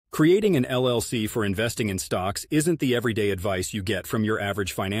Creating an LLC for investing in stocks isn't the everyday advice you get from your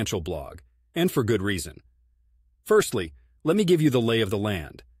average financial blog, and for good reason. Firstly, let me give you the lay of the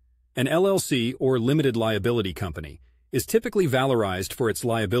land. An LLC, or limited liability company, is typically valorized for its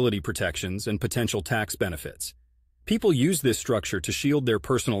liability protections and potential tax benefits. People use this structure to shield their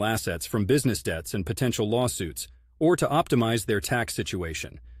personal assets from business debts and potential lawsuits, or to optimize their tax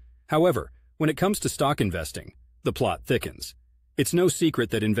situation. However, when it comes to stock investing, the plot thickens. It's no secret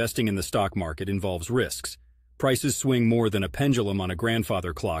that investing in the stock market involves risks. Prices swing more than a pendulum on a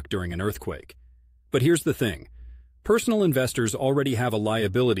grandfather clock during an earthquake. But here's the thing. Personal investors already have a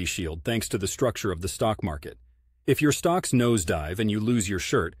liability shield thanks to the structure of the stock market. If your stocks nosedive and you lose your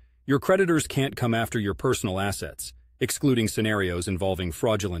shirt, your creditors can't come after your personal assets, excluding scenarios involving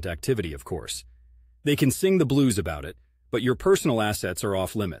fraudulent activity, of course. They can sing the blues about it, but your personal assets are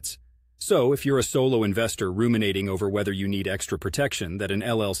off limits. So, if you're a solo investor ruminating over whether you need extra protection that an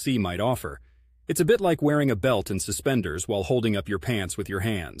LLC might offer, it's a bit like wearing a belt and suspenders while holding up your pants with your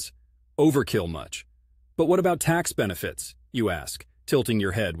hands. Overkill much. But what about tax benefits, you ask, tilting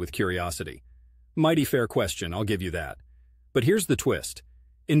your head with curiosity. Mighty fair question, I'll give you that. But here's the twist.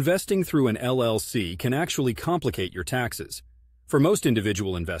 Investing through an LLC can actually complicate your taxes. For most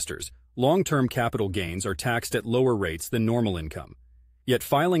individual investors, long-term capital gains are taxed at lower rates than normal income. Yet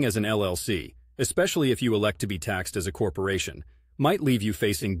filing as an LLC, especially if you elect to be taxed as a corporation, might leave you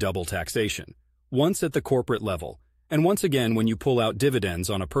facing double taxation, once at the corporate level, and once again when you pull out dividends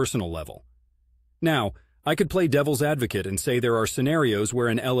on a personal level. Now, I could play devil's advocate and say there are scenarios where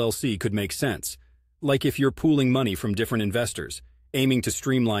an LLC could make sense, like if you're pooling money from different investors, aiming to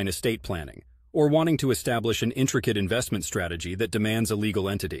streamline estate planning, or wanting to establish an intricate investment strategy that demands a legal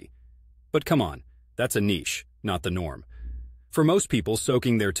entity. But come on, that's a niche, not the norm. For most people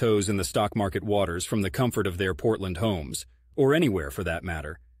soaking their toes in the stock market waters from the comfort of their Portland homes, or anywhere for that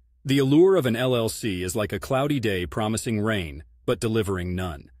matter, the allure of an LLC is like a cloudy day promising rain, but delivering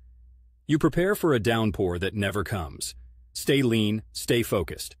none. You prepare for a downpour that never comes. Stay lean, stay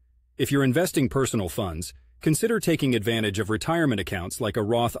focused. If you're investing personal funds, consider taking advantage of retirement accounts like a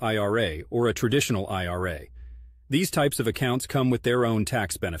Roth IRA or a traditional IRA. These types of accounts come with their own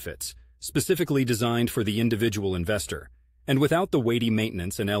tax benefits, specifically designed for the individual investor, and without the weighty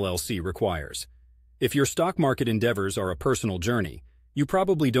maintenance an LLC requires. If your stock market endeavors are a personal journey, you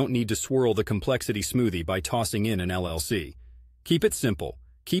probably don't need to swirl the complexity smoothie by tossing in an LLC. Keep it simple,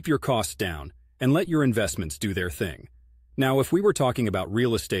 keep your costs down, and let your investments do their thing. Now, if we were talking about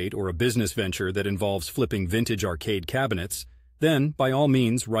real estate or a business venture that involves flipping vintage arcade cabinets, then, by all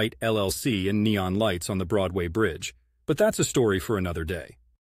means, write LLC in neon lights on the Broadway Bridge. But that's a story for another day.